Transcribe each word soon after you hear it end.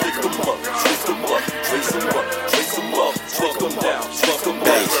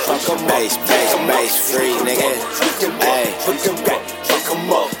Bass free, nigga. Ayy, fuck em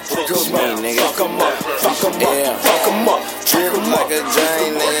up, nigga. Yeah, fuck em up. Drip like a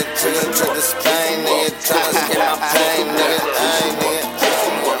drain, nigga. Took a trip to Spain, nigga. Tryna skip my pain, nigga. Ayy, nigga.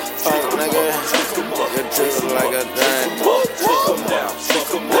 Fuck, nigga. You drip like a drain.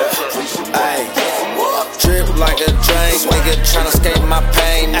 Ayy, drip like a drain, nigga. Tryna escape my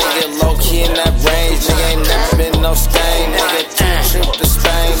pain, nigga. Low key in that range, nigga. Ain't never been no stain, nigga. Took a trip to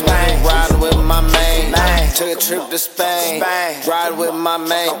Spain, nigga. Riding with my main. Took a trip to Spain, ride with my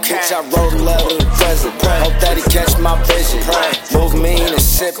main. Bitch, I wrote a letter to the president. Hope that he catch my vision. Move mean and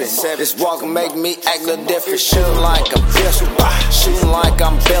sippin'. This walk make me act a different. Shooting like a pistol, shooting like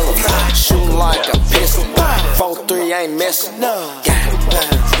I'm Billy, shooting like a pistol. 4-3 ain't missing.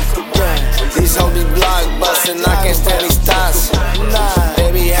 These hoes be blockbustin', I can't stand these stunts.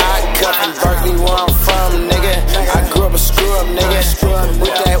 Baby, hot cup in Berkeley, where I'm from, nigga. I grew up a screw up, nigga.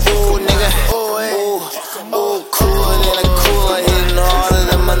 With that ooh, nigga. Ooh, cooler than a cooler, hitting harder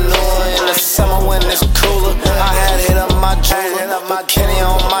than manure. In the summer when it's cooler, I had hit up my jeweler. Put Kenny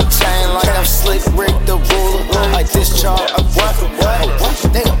on my chain like I'm Slick Rick the ruler. Like discharge, what,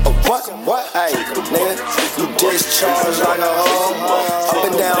 nigga, what? Hey, nigga, you discharge like a hoe. Up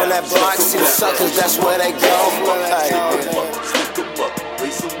and down that block, see the suckers, that's where they go. Hey,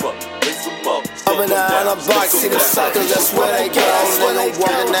 up and down the block, see the suckers, that's where they go. Nigga,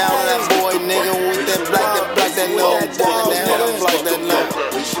 walking down on that boy, nigga, with that black, that no. Walking down that block, that no.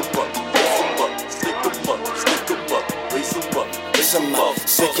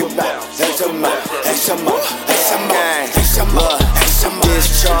 Sick you back, extra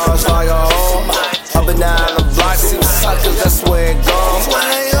discharge like a hoe. Up and down the block, see the suckers, that's where it goes.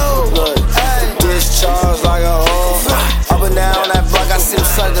 Look, discharge like a hoe. Up and down that block, I see the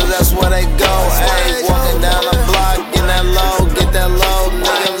suckers, that's where they go.